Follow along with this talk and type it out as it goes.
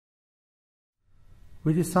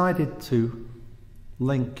We decided to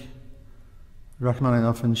link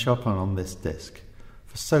Rachmaninoff and Chopin on this disc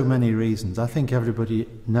for so many reasons. I think everybody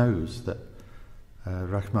knows that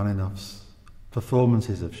Rachmaninoff's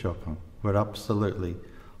performances of Chopin were absolutely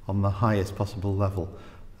on the highest possible level,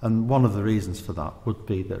 and one of the reasons for that would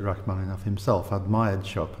be that Rachmaninoff himself admired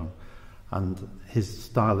Chopin, and his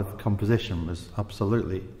style of composition was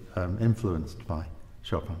absolutely influenced by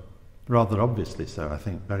Chopin, rather obviously so, I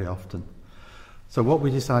think, very often. So what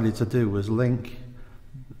we decided to do was link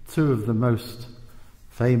two of the most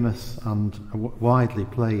famous and widely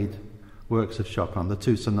played works of Chopin, the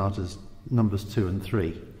two sonatas numbers 2 and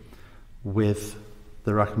 3, with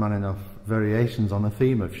the Rachmaninoff variations on a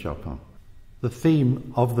theme of Chopin. The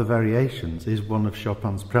theme of the variations is one of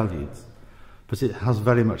Chopin's preludes, but it has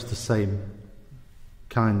very much the same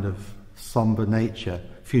kind of sombre nature,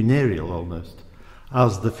 funereal almost,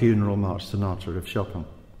 as the Funeral March Sonata of Chopin.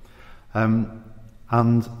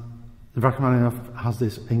 And Rachmaninoff has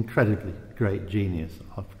this incredibly great genius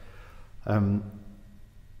of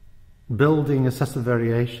building a set of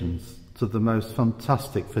variations to the most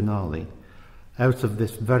fantastic finale out of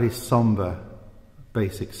this very sombre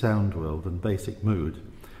basic sound world and basic mood,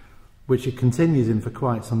 which it continues in for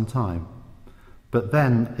quite some time. But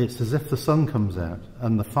then it's as if the sun comes out,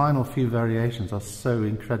 and the final few variations are so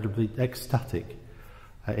incredibly ecstatic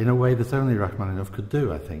in a way that only Rachmaninoff could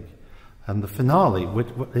do, I think. And the finale,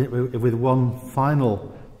 with one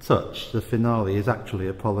final touch, the finale is actually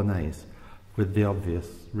a polonaise with the obvious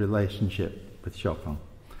relationship with Chopin,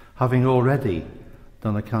 having already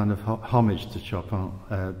done a kind of homage to Chopin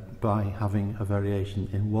by having a variation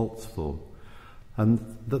in waltz form.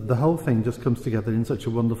 And the whole thing just comes together in such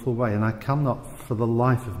a wonderful way, and I cannot for the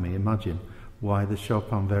life of me imagine why the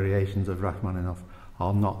Chopin variations of Rachmaninoff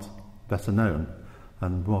are not better known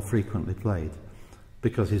and more frequently played,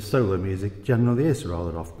 because his solo music generally is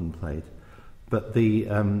rather often played. But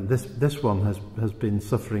this one has been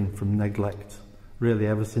suffering from neglect really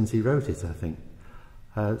ever since he wrote it, I think.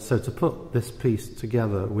 So to put this piece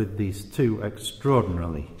together with these two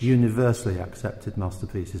extraordinarily, universally accepted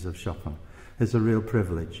masterpieces of Chopin is a real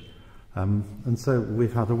privilege. And so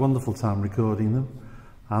we've had a wonderful time recording them,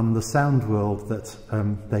 and the sound world that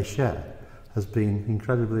they share has been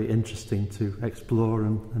incredibly interesting to explore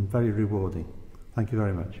and very rewarding. Thank you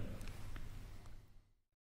very much.